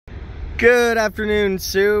Good afternoon,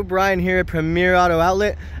 Sue. Brian here at Premier Auto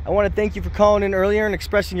Outlet. I want to thank you for calling in earlier and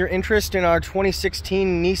expressing your interest in our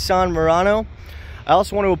 2016 Nissan Murano. I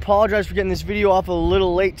also want to apologize for getting this video off a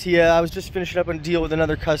little late to you. I was just finishing up a deal with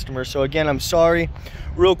another customer, so again, I'm sorry.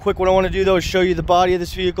 Real quick, what I want to do though is show you the body of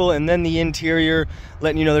this vehicle and then the interior,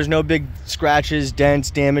 letting you know there's no big scratches,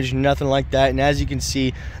 dents, damage, nothing like that. And as you can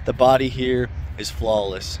see, the body here is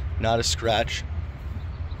flawless, not a scratch.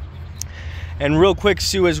 And real quick,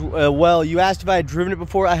 Sue, as well, you asked if I had driven it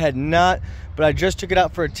before. I had not, but I just took it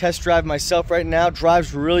out for a test drive myself right now.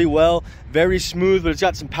 Drives really well, very smooth, but it's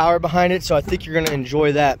got some power behind it, so I think you're gonna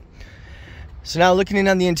enjoy that. So now looking in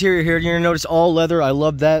on the interior here, you're gonna notice all leather. I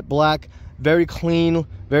love that, black, very clean,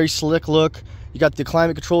 very slick look. You got the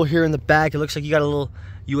climate control here in the back. It looks like you got a little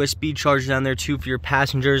USB charger down there too for your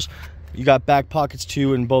passengers. You got back pockets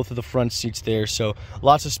too in both of the front seats there, so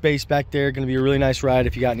lots of space back there. Gonna be a really nice ride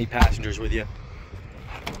if you got any passengers with you.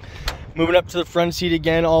 Moving up to the front seat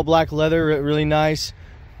again, all black leather, really nice,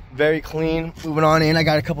 very clean. Moving on in, I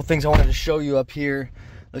got a couple things I wanted to show you up here.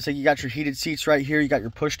 Looks like you got your heated seats right here. You got your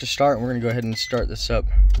push to start, and we're gonna go ahead and start this up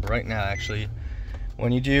right now actually.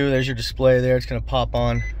 When you do, there's your display there. It's gonna pop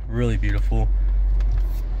on, really beautiful.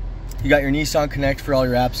 You got your Nissan Connect for all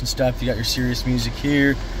your apps and stuff. You got your Sirius music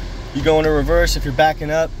here. You go into reverse if you're backing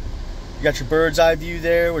up. You got your bird's eye view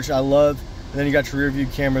there, which I love. And then you got your rear view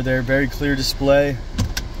camera there, very clear display.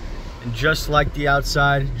 And just like the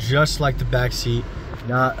outside, just like the back seat,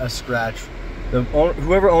 not a scratch.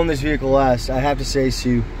 Whoever owned this vehicle last, I have to say,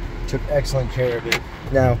 Sue, took excellent care of it.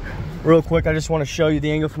 Now, real quick, I just want to show you the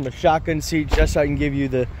angle from the shotgun seat, just so I can give you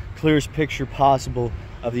the clearest picture possible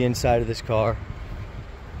of the inside of this car.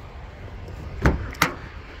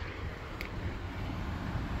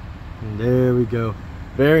 And there we go.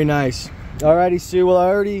 Very nice. Alrighty, Sue. Well, I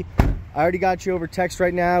already got you over text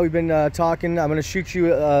right now. We've been talking. I'm going to shoot you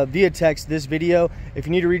via text this video. If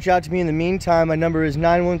you need to reach out to me in the meantime, my number is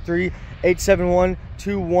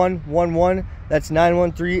 913-871-2111. That's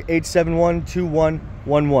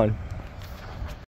 913-871-2111.